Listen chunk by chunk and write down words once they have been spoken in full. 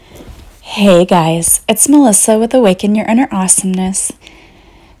Hey guys, it's Melissa with Awaken Your Inner Awesomeness.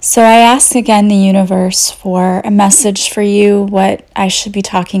 So I asked again the universe for a message for you, what I should be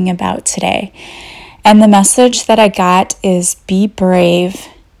talking about today. And the message that I got is be brave,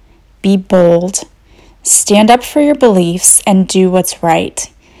 be bold, stand up for your beliefs and do what's right.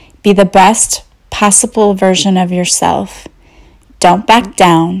 Be the best possible version of yourself. Don't back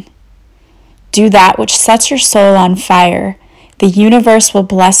down. Do that which sets your soul on fire. The universe will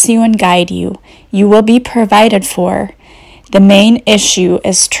bless you and guide you. You will be provided for. The main issue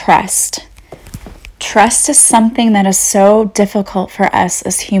is trust. Trust is something that is so difficult for us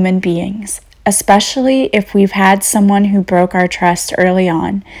as human beings, especially if we've had someone who broke our trust early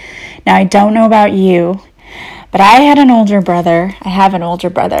on. Now, I don't know about you, but I had an older brother. I have an older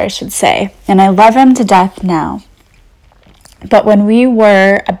brother, I should say, and I love him to death now. But when we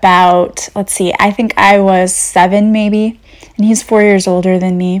were about, I think I was 7 maybe, and he's 4 years older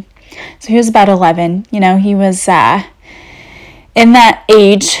than me. So he was about 11. He was in that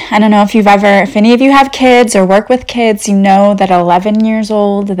age. I don't know if any of you have kids or work with kids, you know that 11 years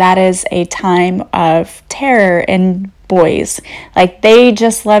old, that is a time of terror in boys. Like, they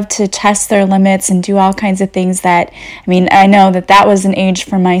just love to test their limits and do all kinds of things I know that was an age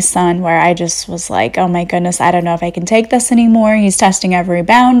for my son where I just was like, oh my goodness, I don't know if I can take this anymore. He's testing every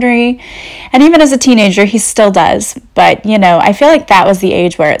boundary. And even as a teenager, he still does. But, I feel like that was the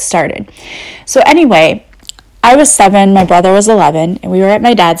age where it started. So anyway, I was 7, my brother was 11, and we were at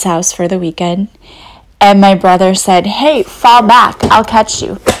my dad's house for the weekend. And my brother said, hey, fall back, I'll catch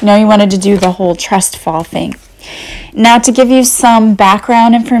you. He wanted to do the whole trust fall thing. Now, to give you some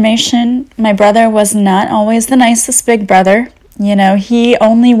background information, my brother was not always the nicest big brother. He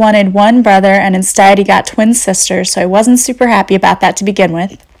only wanted one brother, and instead he got twin sisters, so I wasn't super happy about that to begin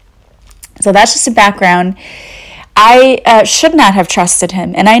with. So that's just a background. I should not have trusted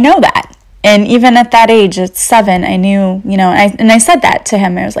him, and I know that. And even at that age, at 7, I knew, and I said that to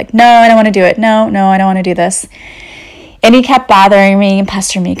him. I was like, no, I don't want to do it. No, I don't want to do this. And he kept bothering me and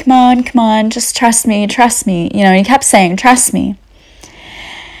pestering me. Come on, just trust me. He kept saying, trust me.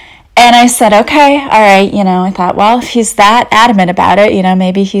 And I said, okay, all right. I thought, well, if he's that adamant about it,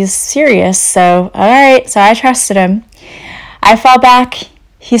 maybe he's serious. So, all right. So I trusted him. I fall back.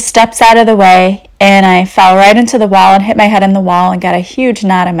 He steps out of the way, and I fell right into the wall and hit my head on the wall and got a huge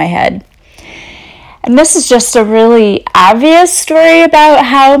knot in my head. And this is just a really obvious story about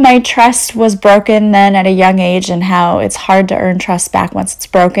how my trust was broken then at a young age and how it's hard to earn trust back once it's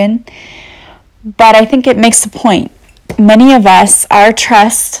broken. But I think it makes a point. Many of us, our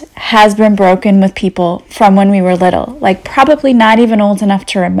trust has been broken with people from when we were little, like probably not even old enough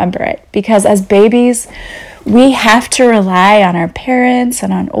to remember it. Because as babies, we have to rely on our parents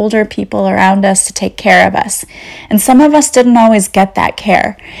and on older people around us to take care of us. And some of us didn't always get that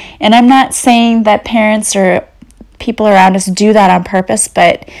care. And I'm not saying that parents or people around us do that on purpose,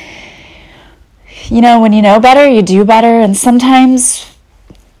 but when you know better, you do better. And sometimes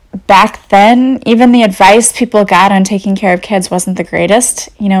back then, even the advice people got on taking care of kids wasn't the greatest.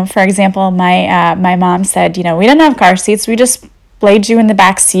 For example, my mom said, we didn't have car seats, we just laid you in the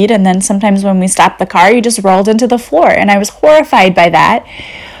back seat, and then sometimes when we stopped the car, you just rolled into the floor. And I was horrified by that,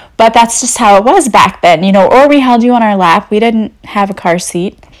 but that's just how it was back then, or we held you on our lap. We didn't have a car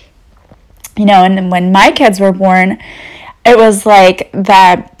seat, and when my kids were born, it was like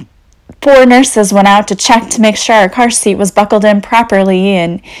that 4 nurses went out to check to make sure our car seat was buckled in properly,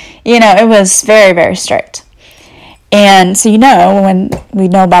 and, it was very, very strict. And so, when we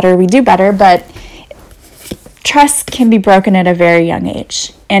know better, we do better, but trust can be broken at a very young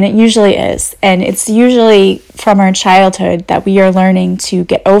age, and it usually is. And it's usually from our childhood that we are learning to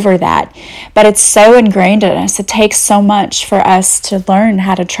get over that. But it's so ingrained in us. It takes so much for us to learn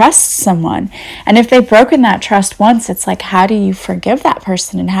how to trust someone. And if they've broken that trust once, it's like, how do you forgive that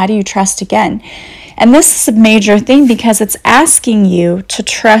person and how do you trust again? And this is a major thing because it's asking you to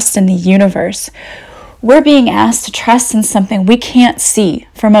trust in the universe. We're being asked to trust in something we can't see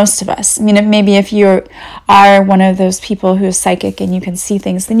for most of us. Maybe if you are one of those people who is psychic and you can see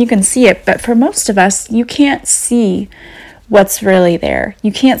things, then you can see it. But for most of us, you can't see what's really there.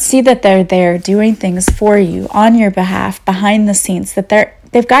 You can't see that they're there doing things for you, on your behalf, behind the scenes, that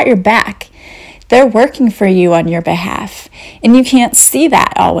they've got your back. They're working for you on your behalf. And you can't see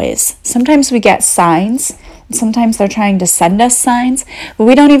that always. Sometimes we get signs. Sometimes they're trying to send us signs, but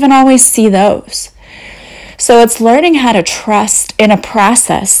we don't even always see those. So it's learning how to trust in a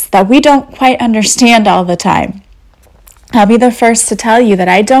process that we don't quite understand all the time. I'll be the first to tell you that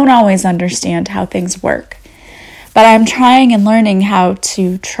I don't always understand how things work, but I'm trying and learning how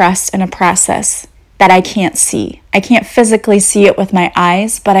to trust in a process that I can't see. I can't physically see it with my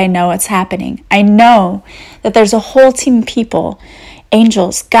eyes, but I know it's happening. I know that there's a whole team of people,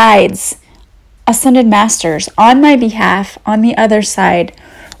 angels, guides, ascended masters on my behalf, on the other side,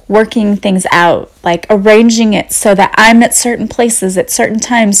 working things out, like arranging it so that I'm at certain places at certain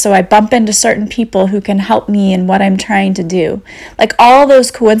times, so I bump into certain people who can help me in what I'm trying to do. Like all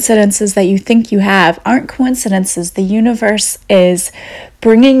those coincidences that you think you have aren't coincidences. The universe is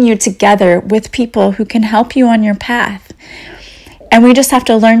bringing you together with people who can help you on your path. And we just have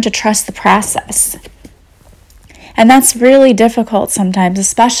to learn to trust the process. And that's really difficult sometimes,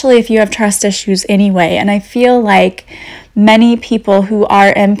 especially if you have trust issues anyway. And I feel like many people who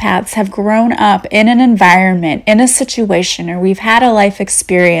are empaths have grown up in an environment, in a situation, or we've had a life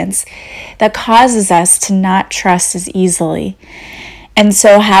experience that causes us to not trust as easily. And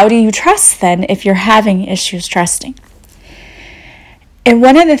so how do you trust then if you're having issues trusting? And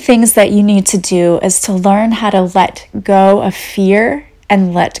one of the things that you need to do is to learn how to let go of fear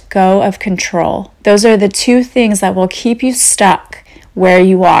and let go of control. Those are the two things that will keep you stuck where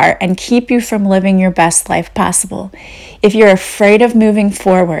you are and keep you from living your best life possible. If you're afraid of moving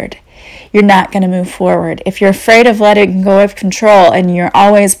forward, you're not going to move forward. If you're afraid of letting go of control and you're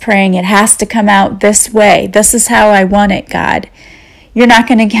always praying, it has to come out this way, this is how I want it, God, you're not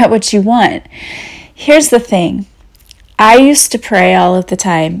going to get what you want. Here's the thing. I used to pray all of the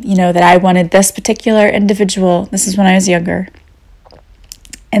time, that I wanted this particular individual. This is when I was younger.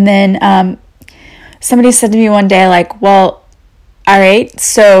 And then somebody said to me one day, like, well, all right,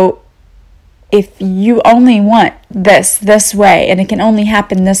 so if you only want this way, and it can only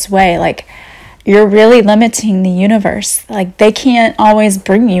happen this way, like, you're really limiting the universe. Like, they can't always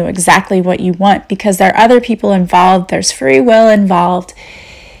bring you exactly what you want because there are other people involved. There's free will involved.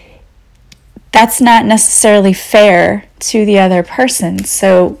 That's not necessarily fair to the other person.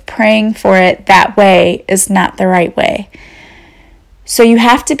 So praying for it that way is not the right way. So you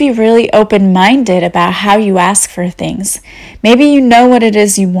have to be really open-minded about how you ask for things. Maybe you know what it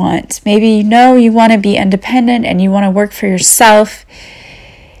is you want. Maybe you know you want to be independent and you want to work for yourself.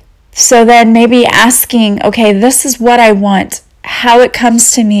 So then maybe asking, okay, this is what I want. How it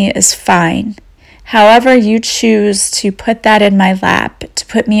comes to me is fine. However you choose to put that in my lap, to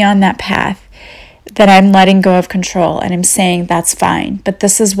put me on that path, then I'm letting go of control and I'm saying that's fine, but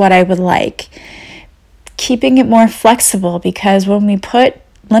this is what I would like. Keeping it more flexible, because when we put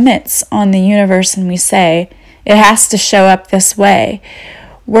limits on the universe and we say it has to show up this way,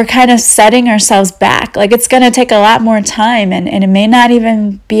 we're kind of setting ourselves back. Like, it's going to take a lot more time and it may not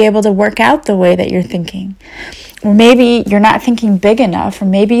even be able to work out the way that you're thinking. Or maybe you're not thinking big enough, or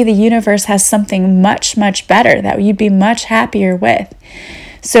maybe the universe has something much, much better that you'd be much happier with.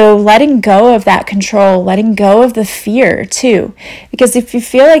 So letting go of that control, letting go of the fear too. Because if you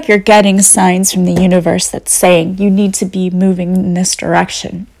feel like you're getting signs from the universe that's saying you need to be moving in this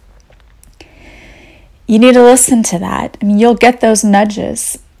direction, you need to listen to that. I mean, you'll get those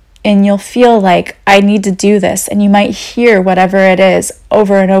nudges and you'll feel like, I need to do this. And you might hear whatever it is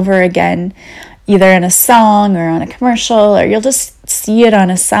over and over again, either in a song or on a commercial, or you'll just see it on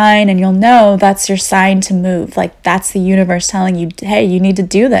a sign and you'll know that's your sign to move. Like, that's the universe telling you, hey, you need to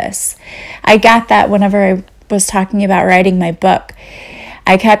do this. I got that whenever I was talking about writing my book.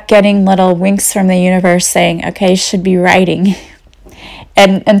 I kept getting little winks from the universe saying, okay, you should be writing.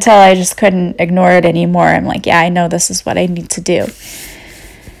 And until I just couldn't ignore it anymore. I'm like, yeah, I know this is what I need to do.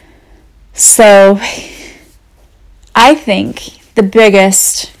 So I think the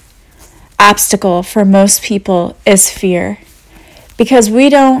biggest obstacle for most people is fear, because we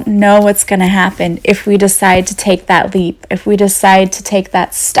don't know what's going to happen if we decide to take that leap, if we decide to take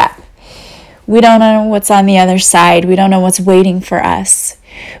that step. We don't know what's on the other side. We don't know what's waiting for us.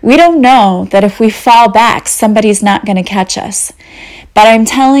 We don't know that if we fall back, somebody's not going to catch us. But I'm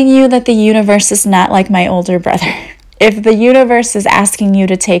telling you that the universe is not like my older brother. If the universe is asking you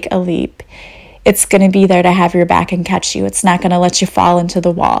to take a leap, it's going to be there to have your back and catch you. It's not going to let you fall into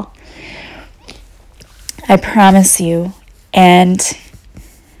the wall. I promise you. And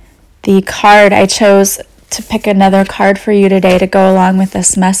the card I chose to pick another card for you today to go along with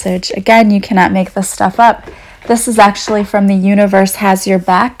this message. Again, you cannot make this stuff up. This is actually from The Universe Has Your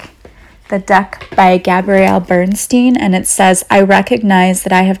Back, the deck by Gabrielle Bernstein, and it says, I recognize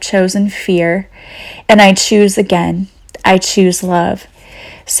that I have chosen fear, and I choose again. I choose love.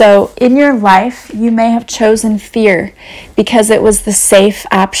 So in your life, you may have chosen fear because it was the safe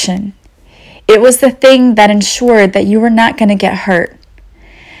option. It was the thing that ensured that you were not going to get hurt.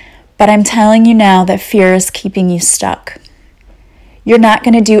 But I'm telling you now that fear is keeping you stuck. You're not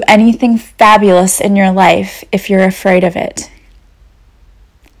going to do anything fabulous in your life if you're afraid of it.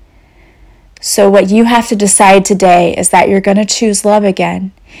 So what you have to decide today is that you're going to choose love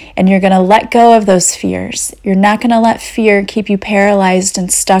again, and you're going to let go of those fears. You're not going to let fear keep you paralyzed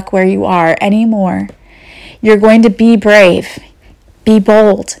and stuck where you are anymore. You're going to be brave, be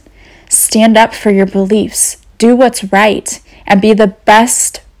bold, stand up for your beliefs, do what's right, and be the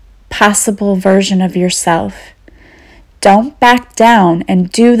best possible version of yourself. Don't back down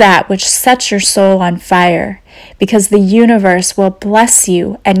and do that which sets your soul on fire, because the universe will bless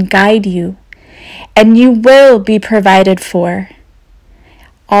you and guide you, and you will be provided for.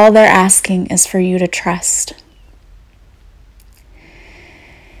 All they're asking is for you to trust.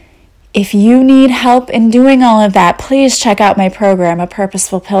 If you need help in doing all of that, please check out my program, A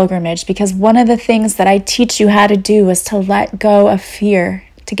Purposeful Pilgrimage, because one of the things that I teach you how to do is to let go of fear,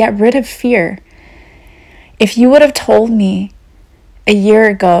 to get rid of fear. If you would have told me a year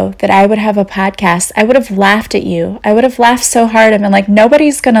ago that I would have a podcast, I would have laughed at you. I would have laughed so hard. I've been like,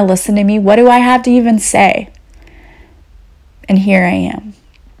 nobody's going to listen to me. What do I have to even say? And here I am.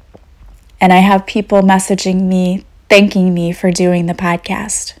 And I have people messaging me, thanking me for doing the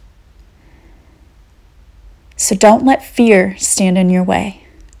podcast. So don't let fear stand in your way.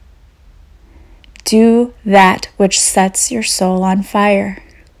 Do that which sets your soul on fire.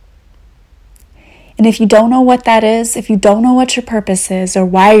 And if you don't know what that is, if you don't know what your purpose is or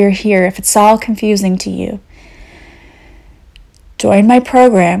why you're here, if it's all confusing to you, join my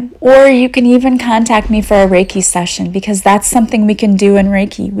program, or you can even contact me for a Reiki session, because that's something we can do in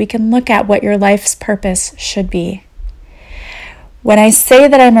Reiki. We can look at what your life's purpose should be. When I say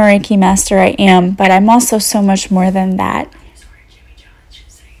that I'm a Reiki master, I am, but I'm also so much more than that.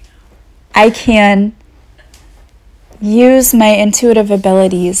 I can use my intuitive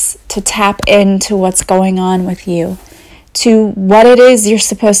abilities to tap into what's going on with you, to what it is you're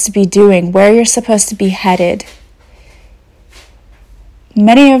supposed to be doing, where you're supposed to be headed.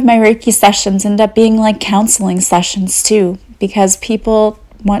 Many of my Reiki sessions end up being like counseling sessions too, because people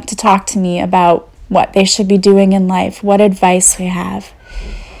want to talk to me about what they should be doing in life, what advice we have.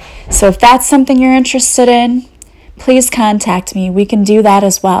 So if that's something you're interested in, please contact me. We can do that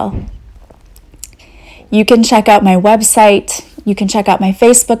as well. You can check out my website. You can check out my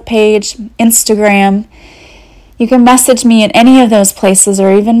Facebook page, Instagram. You can message me in any of those places,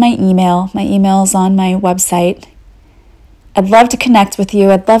 or even my email. My email is on my website. I'd love to connect with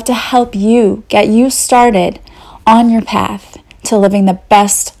you. I'd love to help you get you started on your path to living the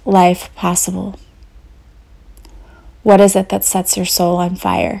best life possible. What is it that sets your soul on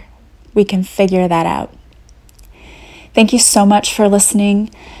fire? We can figure that out. Thank you so much for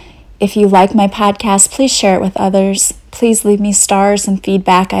listening. If you like my podcast, please share it with others. Please leave me stars and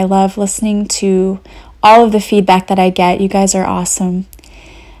feedback. I love listening to all of the feedback that I get. You guys are awesome.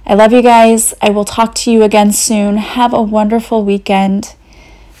 I love you guys. I will talk to you again soon. Have a wonderful weekend.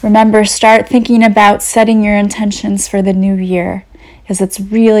 Remember, start thinking about setting your intentions for the new year, because it's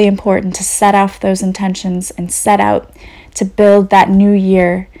really important to set off those intentions and set out to build that new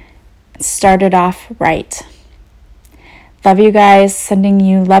year and start it off right. Love you guys, sending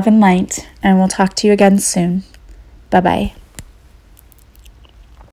you love and light, and we'll talk to you again soon. Bye-bye.